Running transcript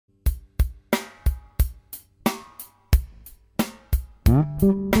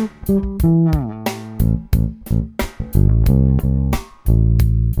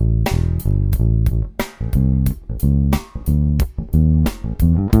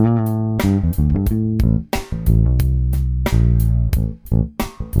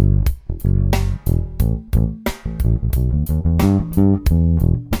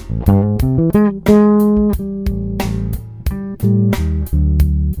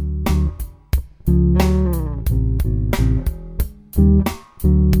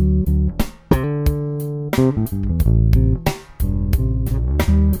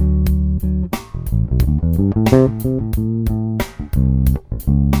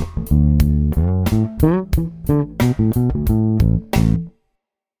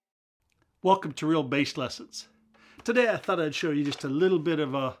Welcome to Real Bass Lessons. Today I thought I'd show you just a little bit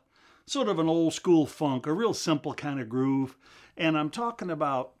of a sort of an old school funk, a real simple kind of groove. And I'm talking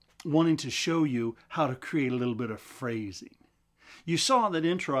about wanting to show you how to create a little bit of phrasing. You saw in that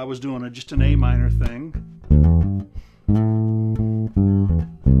intro I was doing just an A minor thing.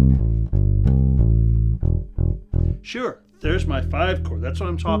 Sure, there's my 5 chord. That's what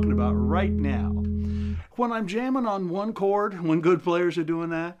I'm talking about right now. When I'm jamming on one chord, when good players are doing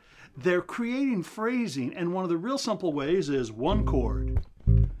that, they're creating phrasing, and one of the real simple ways is one chord.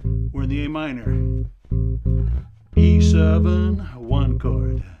 We're in the A minor. E7, one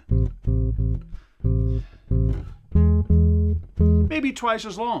chord. Maybe twice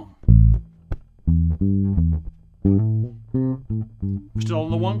as long. We're still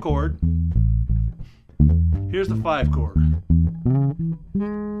on the one chord. Here's the 5 chord.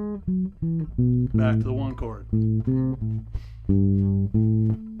 Back to the one chord.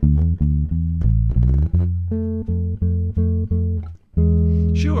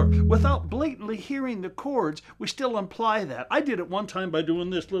 Sure, without blatantly hearing the chords, we still imply that. I did it one time by doing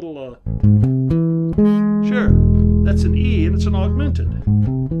this little, sure, that's an E and it's an augmented. Let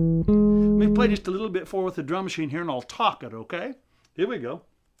me play just a little bit forward with the drum machine here and I'll talk it, okay? Here we go.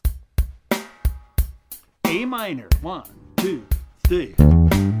 A minor, 1, 2, 3.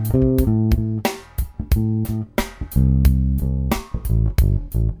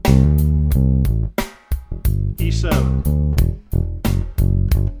 E7,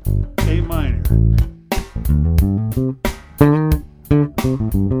 A minor,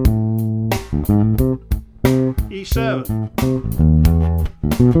 E7,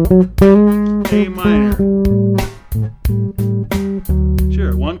 A minor.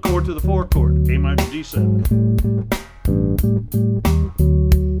 Sure, one chord to the 4 chord, A minor to D7.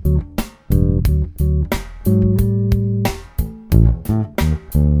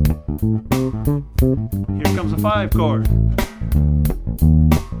 Here comes the 5 chord.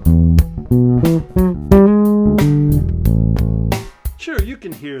 Sure, you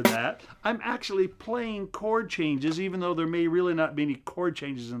can hear that. I'm actually playing chord changes even though there may really not be any chord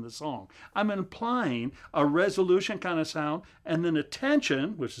changes in the song. I'm implying a resolution kind of sound and then a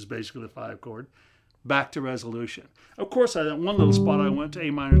tension, which is basically the 5 chord, back to resolution. Of course, one little spot I went to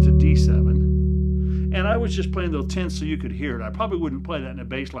A minor to D7. And I was just playing those 10s so you could hear it. I probably wouldn't play that in a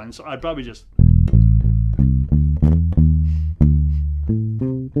bass line, so I'd probably just...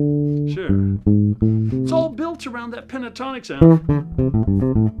 Sure. It's all built around that pentatonic sound.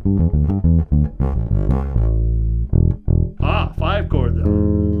 Ah, 5 chord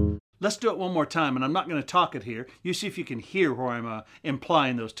though. Let's do it one more time, and I'm not going to talk it here. You see if you can hear where I'm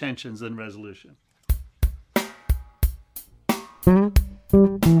implying those tensions and resolution.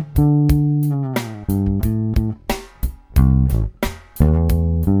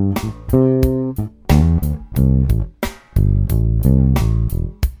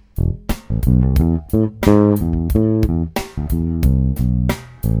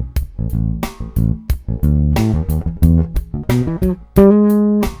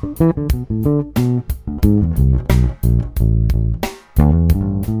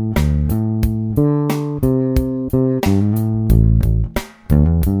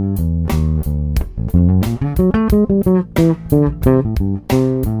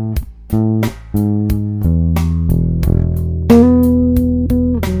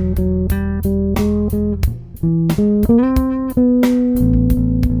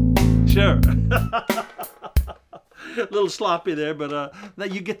 Sure. A little sloppy there, but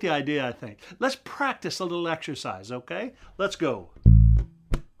you get the idea, I think. Let's practice a little exercise, okay? Let's go.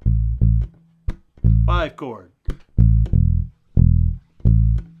 5 chord.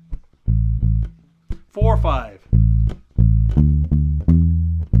 4, 5.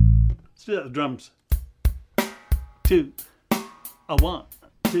 Let's do that with drums. 2, 1,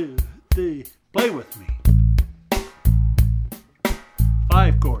 2, 3. Play with me.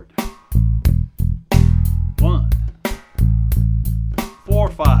 5 chord. 1,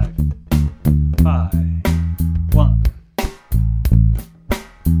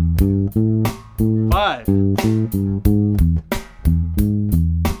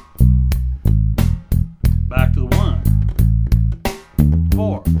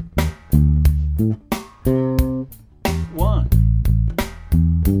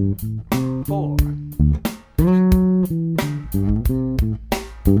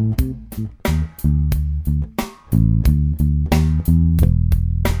 Yeah,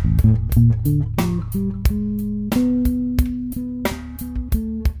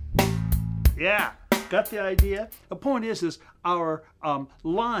 got the idea? The point is our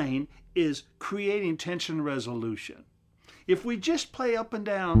line is creating tension resolution. If we just play up and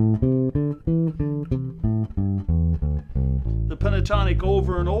down the pentatonic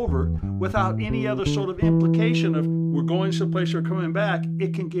over and over without any other sort of implication of we're going someplace or coming back,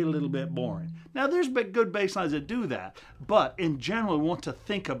 it can get a little bit boring. Now, there's good bass lines that do that, but in general, we want to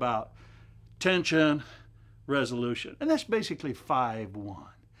think about tension, resolution, and that's basically 5-1.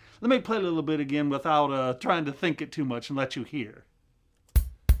 Let me play a little bit again without trying to think it too much and let you hear.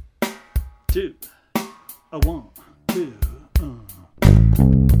 2, 1, 2.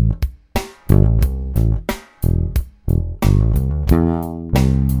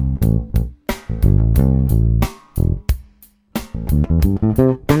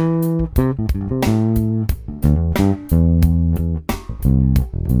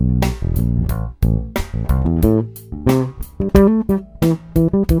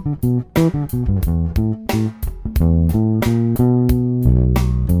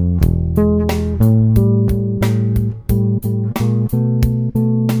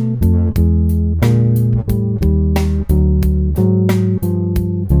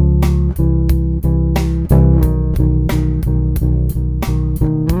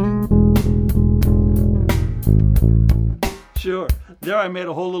 Sure. There I made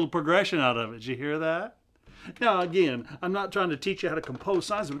a whole little progression out of it. Did you hear that? Now, again, I'm not trying to teach you how to compose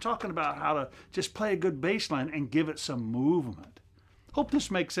songs. I'm talking about how to just play a good bass line and give it some movement. Hope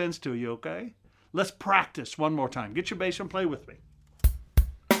this makes sense to you, okay? Let's practice one more time. Get your bass and play with me.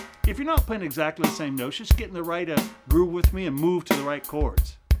 If you're not playing exactly the same notes, just get in the right groove with me and move to the right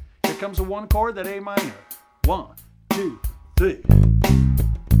chords. Here comes the one chord, that A minor. 1, 2, 3.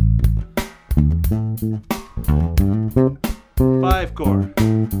 5 chord.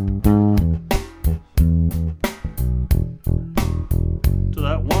 To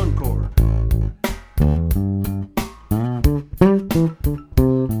that 1 chord.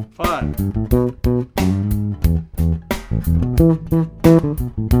 5.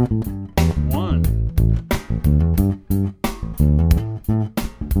 1.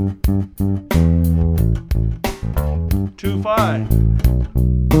 2, 5.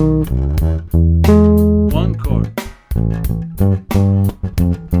 1 chord.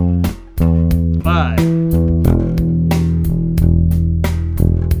 5.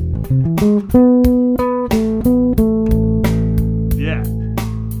 Yeah.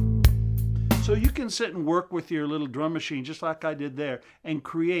 So you can sit and work with your little drum machine just like I did there and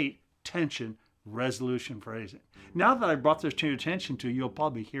create tension, resolution phrasing. Now that I brought this to your attention to, you'll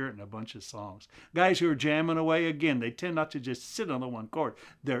probably hear it in a bunch of songs. Guys who are jamming away, again, they tend not to just sit on the one chord.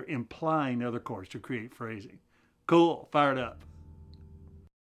 They're implying other chords to create phrasing. Cool. Fired up.